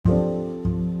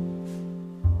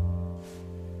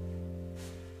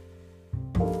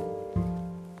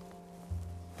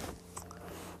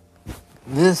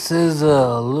This is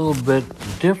a little bit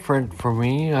different for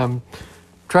me. I'm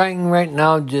trying right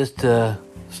now just to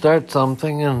start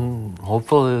something, and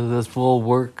hopefully this will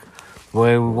work the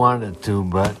way we want it to.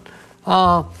 But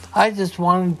I just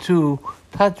wanted to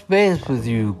touch base with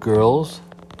you girls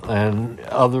and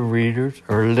other readers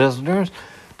or listeners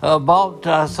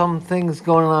about some things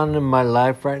going on in my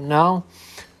life right now.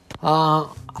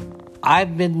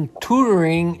 I've been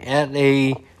tutoring at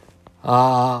a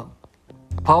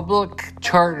public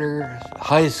charter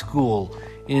high school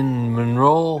in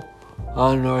Monroe,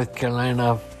 North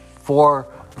Carolina for,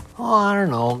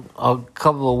 a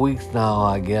couple of weeks now,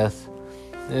 I guess.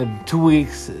 2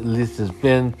 weeks at least it's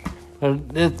been.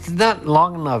 It's not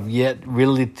long enough yet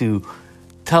really to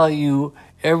tell you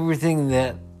everything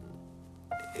that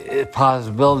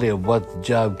possibility of what the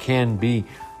job can be.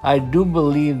 I do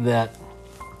believe that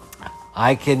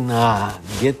I can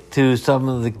get to some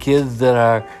of the kids that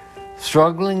are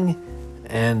struggling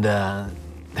and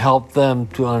help them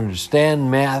to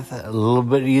understand math a little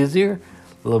bit easier,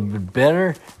 a little bit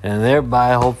better, and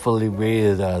thereby hopefully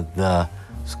raise the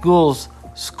school's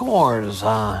scores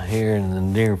here in the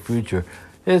near future.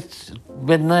 It's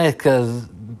been nice because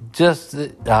just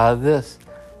this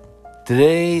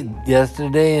today,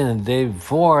 yesterday, and the day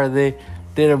before, they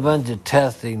did a bunch of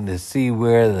testing to see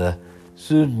where the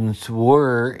students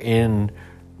were in,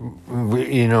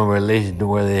 relation to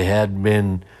where they had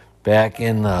been back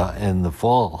in the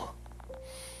fall.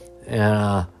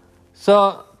 And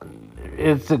so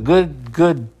it's a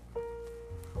good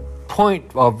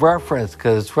point of reference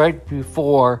because it's right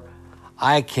before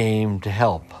I came to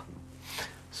help.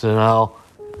 So now,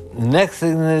 the next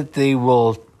thing that they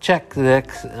will check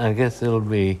next, I guess it'll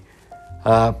be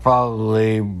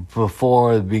probably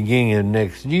before the beginning of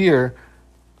next year,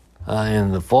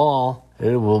 in the fall,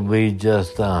 it will be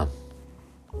just a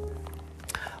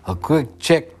quick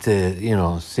check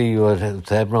to, see what's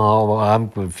happening. Oh, I'm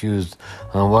confused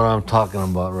on what I'm talking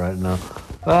about right now.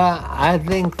 But I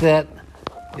think that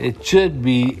it should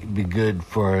be good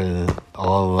for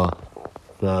all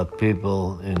the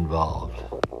people involved.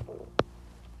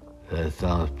 That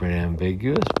sounds pretty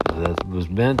ambiguous, but that was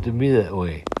meant to be that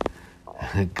way.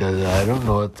 Because I don't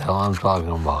know what the hell I'm talking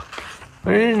about.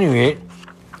 But at any rate,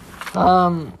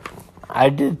 I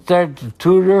did start to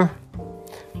tutor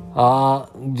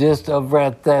just over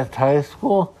at that high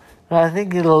school. And I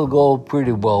think it'll go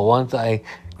pretty well once I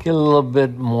get a little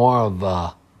bit more of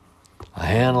a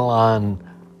handle on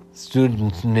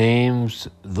students' names,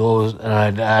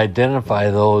 and I identify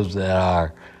those that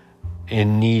are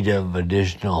in need of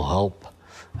additional help.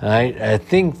 And I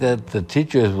think that the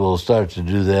teachers will start to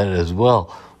do that as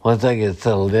well once I get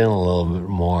settled in a little bit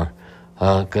more.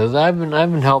 Because I've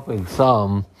been helping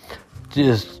some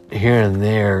just here and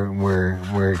there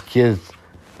where kids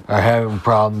are having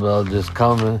problems. I'll just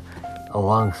come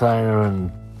alongside them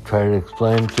and try to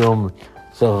explain to them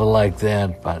stuff like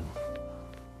that. But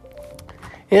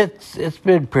it's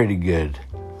been pretty good.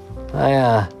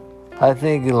 I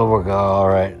think it'll work out all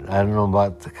right. I don't know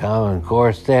about the Common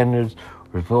Core standards.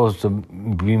 We're supposed to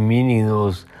be meeting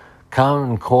those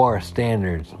Common Core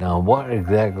standards. Now, what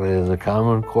exactly is a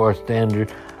Common Core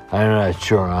standard? I'm not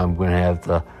sure. I'm going to have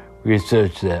to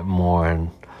research that more and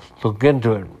look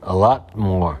into it a lot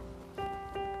more.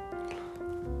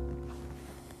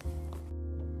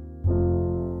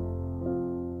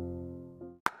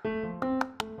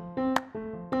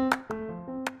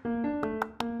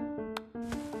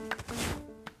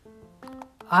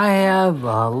 I have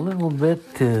a little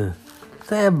bit to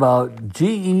say about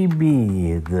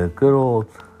GEB, the good old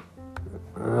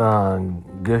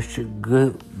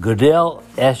Goodell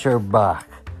Escherbach.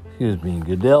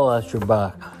 Goodell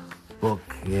Escherbach book.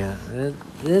 Yeah, it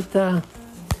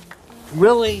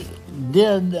really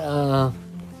did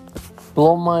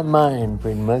blow my mind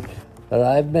pretty much. But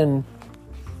I've been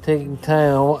taking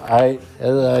time.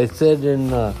 As I said in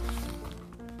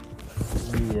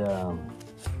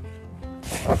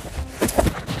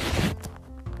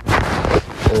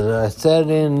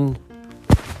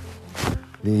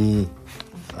the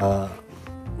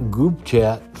group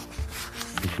chat,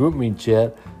 the group meet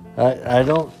chat, I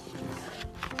don't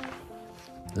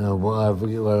know, I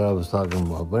forget what I was talking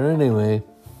about. But anyway,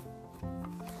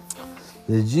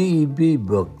 the GEB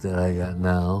book that I got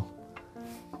now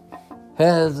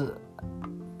has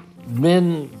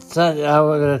been such,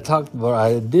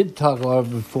 I did talk about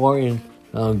it before, and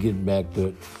I'm getting back to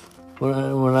it.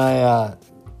 When I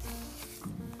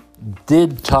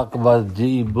did talk about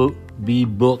the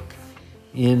GEB book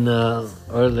in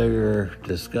earlier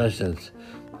discussions,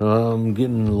 I'm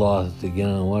getting lost again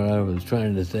on what I was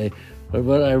trying to say. But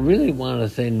what I really want to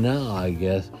say now, I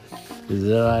guess, is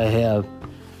that I have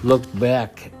look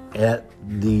back at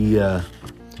the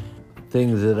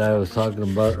things that I was talking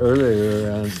about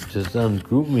earlier just on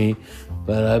GroupMe,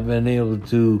 but I've been able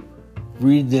to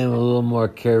read them a little more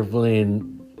carefully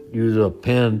and use a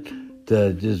pen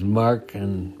to just mark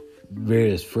and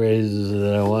various phrases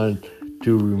that I want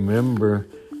to remember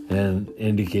and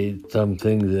indicate some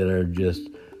things that are just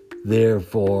there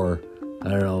for, I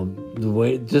don't know, the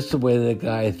way the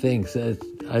guy thinks.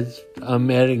 I'm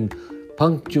adding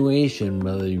punctuation,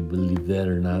 whether you believe that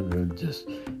or not, or just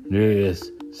various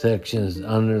sections,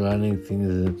 underlining things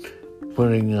and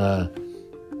putting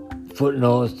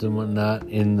footnotes and whatnot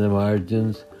in the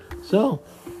margins. So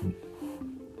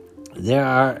there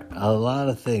are a lot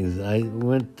of things. I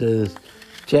went to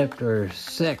chapter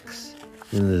 6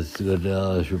 in this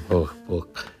Goodell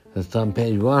book. It's on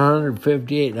page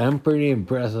 158. I'm pretty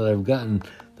impressed that I've gotten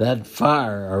that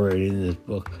far already in this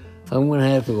book. I'm going to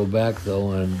have to go back,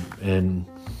 though, and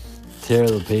tear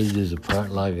the pages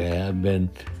apart like I have been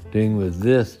doing with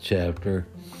this chapter.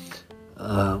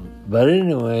 But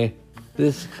anyway,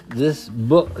 this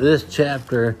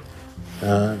chapter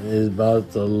is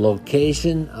about the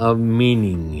location of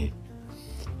meaning.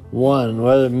 1,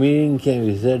 whether meaning can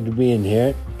be said to be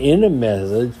inherent in a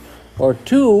message, or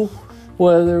 2,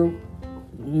 whether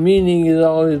meaning is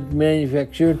always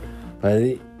manufactured by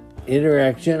the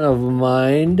interaction of a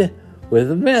mind with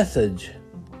a message.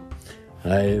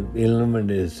 I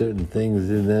eliminated certain things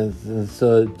in this, and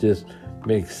so it just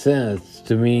makes sense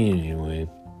to me anyway.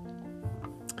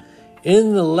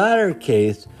 In the latter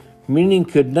case, meaning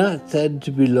could not be said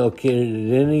to be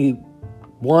located at any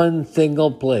one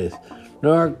single place,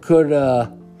 nor could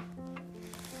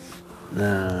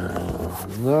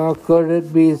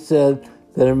it be said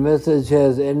that a message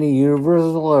has any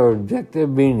universal or objective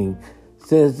meaning,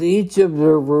 since each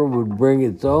observer would bring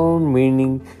its own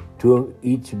meaning to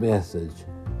each message.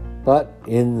 But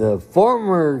in the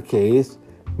former case,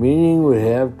 meaning would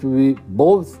have to be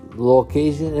both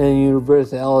location and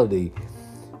universality.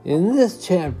 In this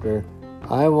chapter,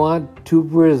 I want to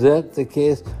present the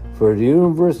case for the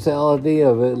universality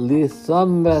of at least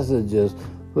some messages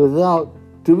without,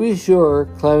 to be sure,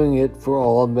 claiming it for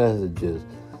all messages.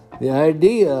 The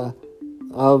idea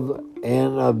of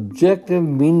an objective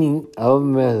meaning of a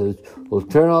message will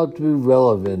turn out to be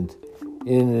relevant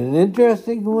in an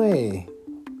interesting way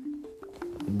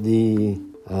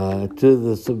to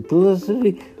the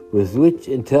simplicity with which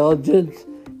intelligence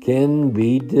can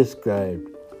be described.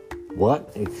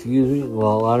 What? Excuse me?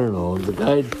 Well, I don't know. The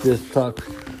guy just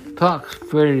talks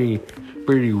pretty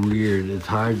weird. It's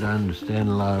hard to understand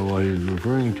a lot of what he's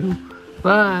referring to.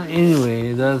 But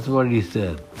anyway, that's what he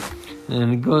said.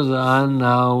 And it goes on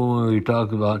now when we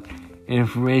talk about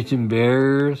information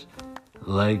bearers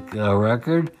like a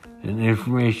record and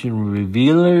information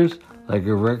revealers like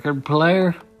a record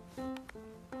player.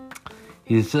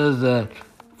 He says that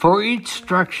for each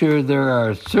structure there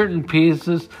are certain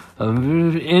pieces of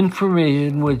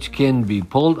information which can be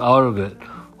pulled out of it,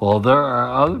 while there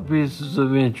are other pieces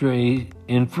of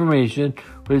information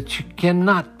which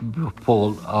cannot be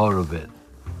pulled out of it.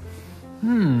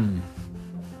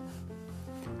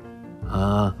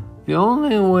 The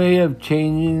only way of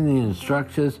changing the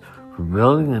instructions for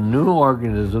building a new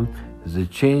organism is to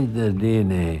change the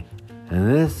DNA, and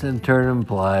this in turn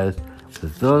implies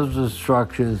that those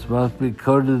instructions must be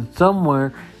coded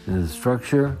somewhere in the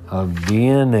structure of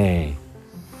DNA.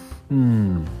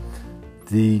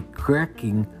 The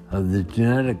cracking of the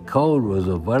genetic code was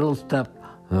a vital step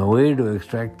on the way to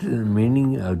extracting the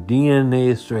meaning of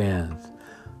DNA strands.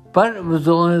 But it was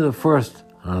only the first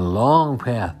on a long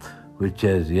path which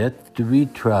has yet to be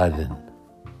trodden.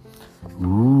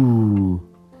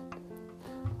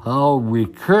 How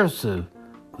recursive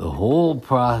the whole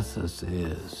process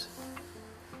is.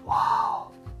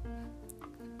 Wow.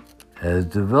 As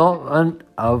development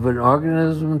of an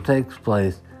organism takes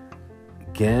place,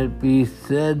 can it be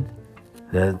said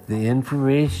that the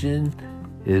information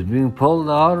is being pulled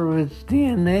out of its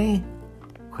DNA?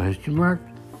 Question mark.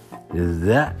 Is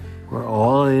that where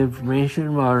all the information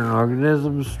about an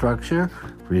organism's structure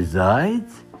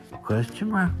resides?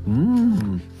 Question mark.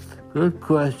 Good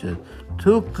question.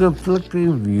 Two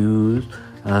conflicting views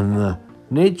on the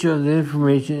nature of the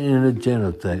information in a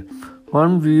genotype.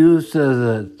 One view says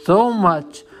that so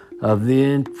much of the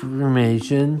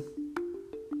information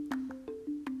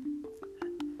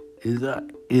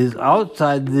is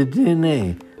outside the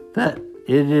DNA that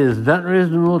it is not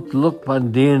reasonable to look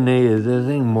upon DNA as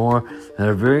anything more than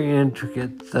a very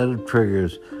intricate set of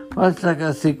triggers, much like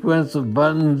a sequence of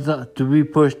buttons to be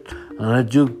pushed on a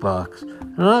jukebox.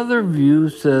 Another view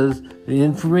says the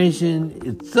information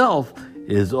itself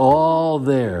is all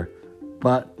there,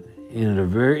 but in a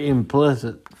very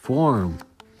implicit form.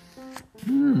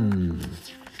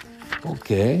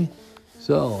 Okay.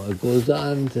 So it goes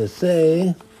on to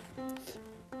say,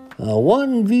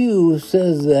 one view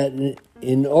says that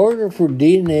in order for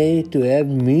DNA to have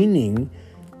meaning,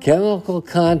 chemical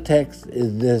context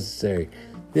is necessary.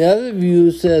 The other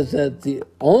view says that the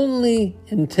only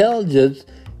intelligence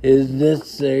is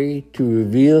necessary to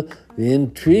reveal the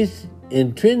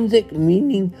intrinsic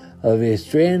meaning of a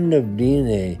strand of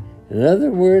DNA. In other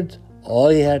words,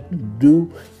 all you have to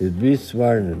do is be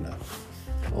smart enough.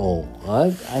 Oh,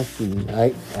 I see.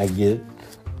 I get it.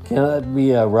 Cannot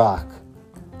be a rock.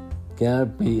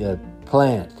 Cannot be a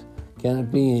plant.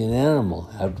 Cannot be an animal.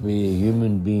 Have to be a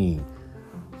human being.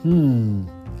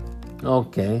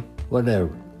 Okay,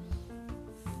 whatever.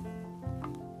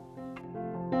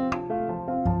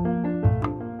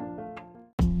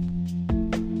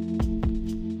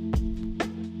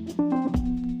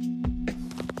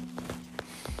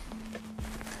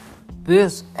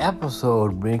 This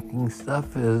episode making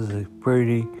stuff is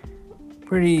pretty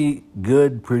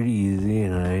good, pretty easy,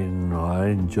 and I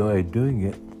enjoy doing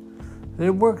it. It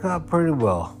worked out pretty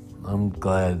well. I'm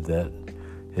glad that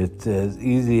it's as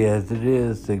easy as it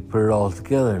is to put it all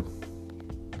together.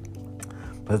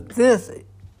 But this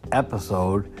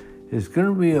episode is going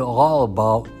to be all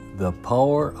about the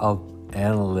power of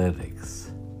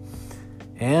analytics.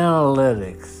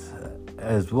 Analytics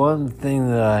is one thing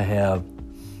that I have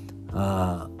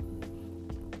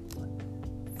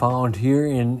found here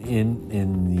in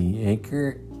the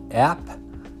Anchor app.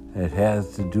 It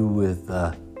has to do with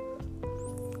the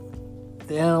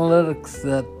analytics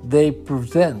that they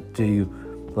present to you.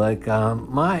 Like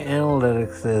my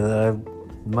analytics say that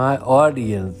my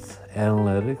audience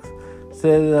analytics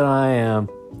say that I am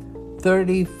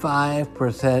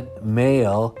 35%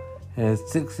 male and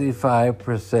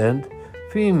 65%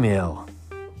 female.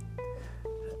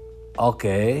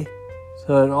 Okay.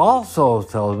 So it also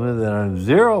tells me that I'm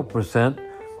 0%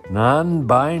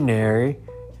 non-binary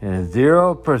and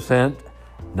 0%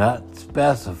 not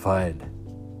specified.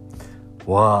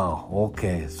 Wow,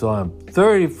 okay. So I'm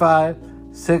 35,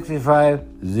 65,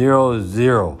 0.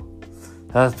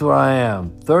 That's what I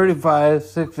am. 35,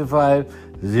 65,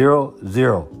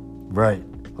 0. Right,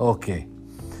 okay.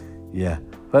 Yeah,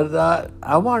 but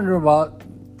I wonder about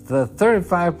the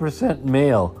 35%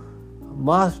 male.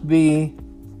 Must be,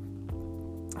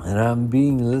 and I'm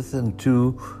being listened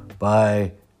to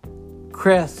by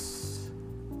Chris,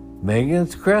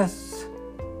 Megan's Chris,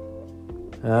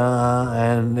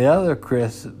 and the other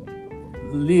Chris,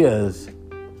 Leah's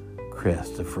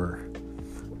Christopher.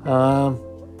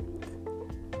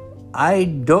 I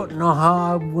don't know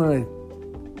how I'm going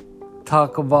to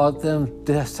talk about them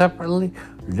separately,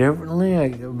 differently,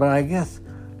 but I guess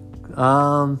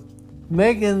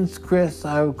Megan's Chris,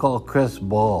 I would call Chris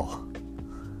Ball.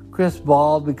 Chris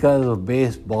Ball because of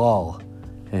baseball,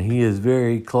 and he is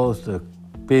very close to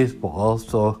baseball,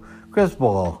 so Chris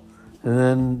Ball. And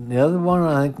then the other one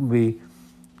I think would be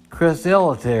Chris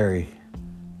Elitary,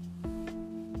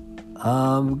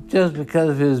 just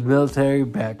because of his military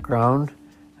background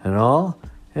and all.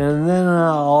 And then I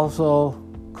also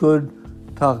could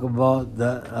talk about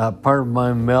that part of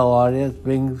my male audience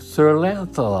being Sir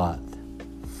Lancelot,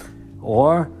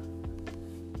 or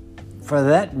for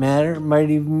that matter, it might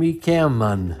even be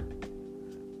Cameron.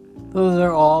 Those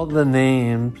are all the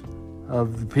names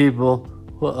of the people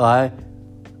who I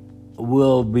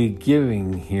will be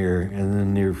giving here in the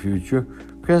near future.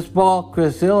 Chris Ball,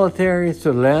 Chris Elitary,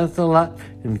 Sir Lancelot,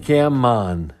 and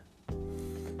Cameron.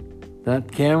 Not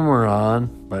Cameron,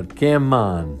 but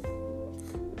Cameron.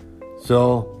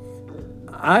 So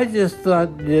I just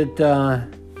thought that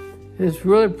it's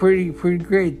really pretty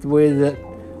great the way that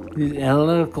these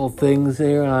analytical things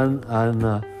here on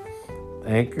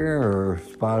Anchor or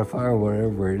Spotify or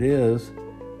whatever it is,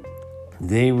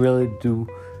 they really do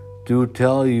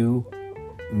tell you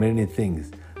many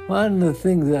things. One of the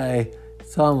things that I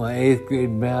saw in my 8th grade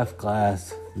math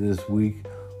class this week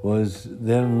was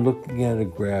them looking at a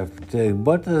graph and saying,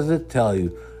 what does it tell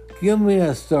you? Give me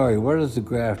a story. What does the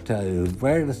graph tell you?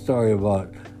 Write a story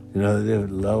about, the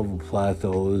level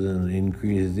plateaus and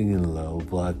increasing in level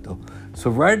plateau. So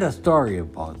write a story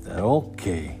about that.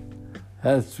 Okay.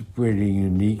 That's pretty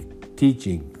unique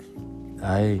teaching.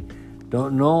 I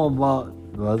don't know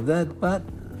about that, but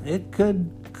it could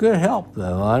help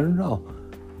them. I don't know.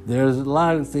 There's a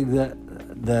lot of things that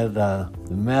the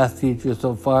math teacher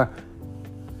so far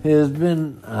has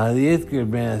been, the 8th grade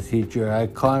math teacher, I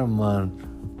caught him on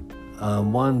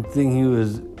one thing. He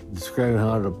was describing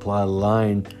how to plot a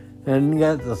line, and he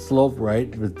got the slope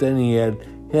right, but then he had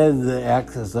the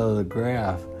axis of the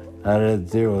graph, not at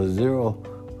 0,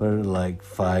 but at like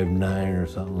 5'9" or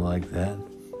something like that.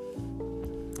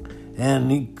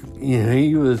 And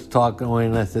he was talking away,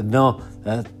 and I said, "No,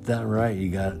 that's not right.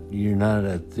 You're not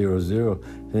at 0.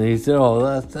 And he said, "Oh,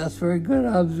 that's very good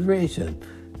observation."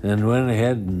 And went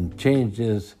ahead and changed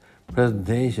his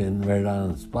presentation right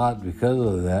on the spot because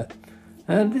of that.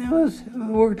 And it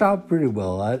worked out pretty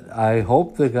well. I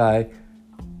hope the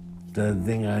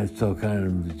thing I'm so kind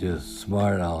of just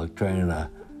smart aleck trying to,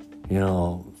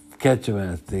 catch him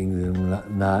at things and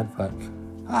not, but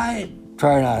I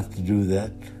try not to do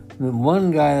that. The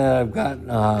one guy that I've got,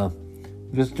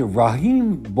 Mr.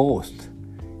 Raheem Boast,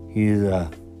 he's a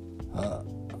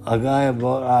guy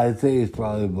about, I'd say he's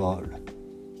probably about,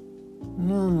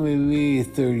 maybe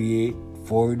 38,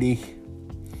 40,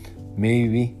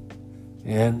 maybe.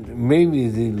 And maybe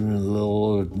he's even a little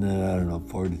older than that, I don't know,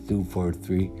 42,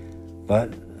 43.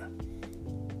 But,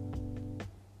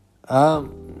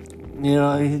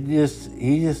 he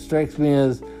just strikes me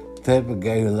as the type of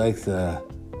guy who likes to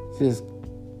just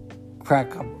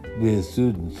crack up with his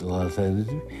students a lot of times.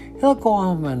 He'll go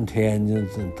on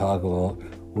tangents and talk about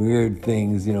weird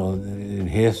things, in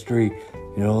history.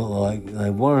 Like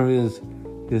one of his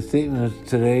statements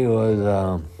today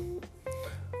was,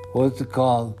 what's it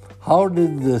called? How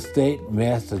did the state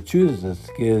Massachusetts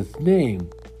get its name?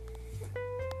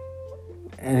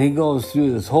 And he goes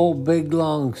through this whole big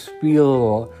long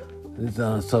spiel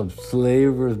on some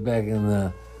slavers back in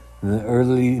the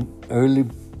early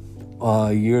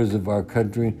years of our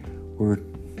country. We're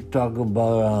talking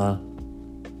about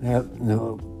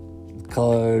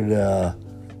colored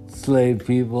slave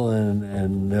people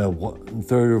and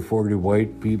 30 or 40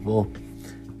 white people,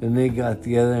 and they got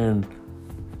together and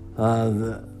I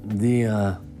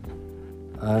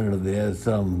don't know, they had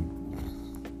some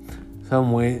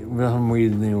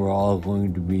reason they were all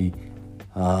going to be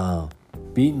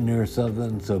beaten or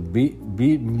something. So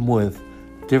beaten with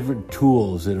different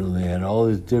tools. They had all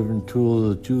these different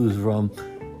tools to choose from,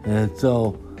 and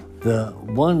so the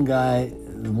one guy,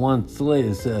 the one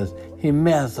slave says, "Hey,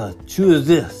 Massa, choose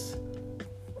this."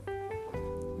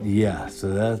 Yeah,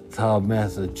 so that's how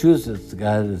Massachusetts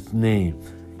got its name.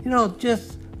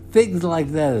 Just things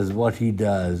like that is what he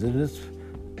does, and it's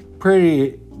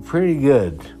pretty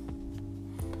good.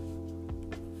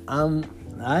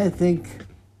 I think,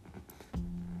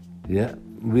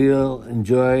 we'll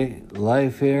enjoy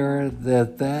life here at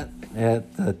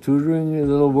the tutoring.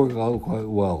 It'll work out quite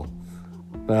well.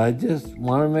 But I just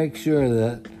want to make sure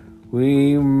that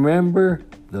we remember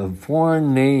the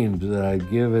foreign names that I've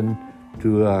given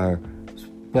to our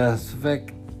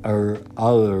specific or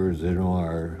others,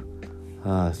 our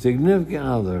significant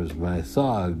others, my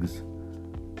SOGs,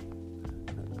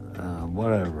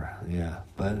 whatever,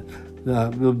 but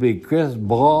it'll be Chris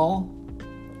Ball,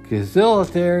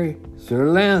 Conciliatory, Sir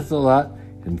Lancelot,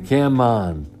 and Cam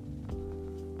On.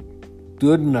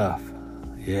 Good enough.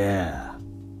 Yeah.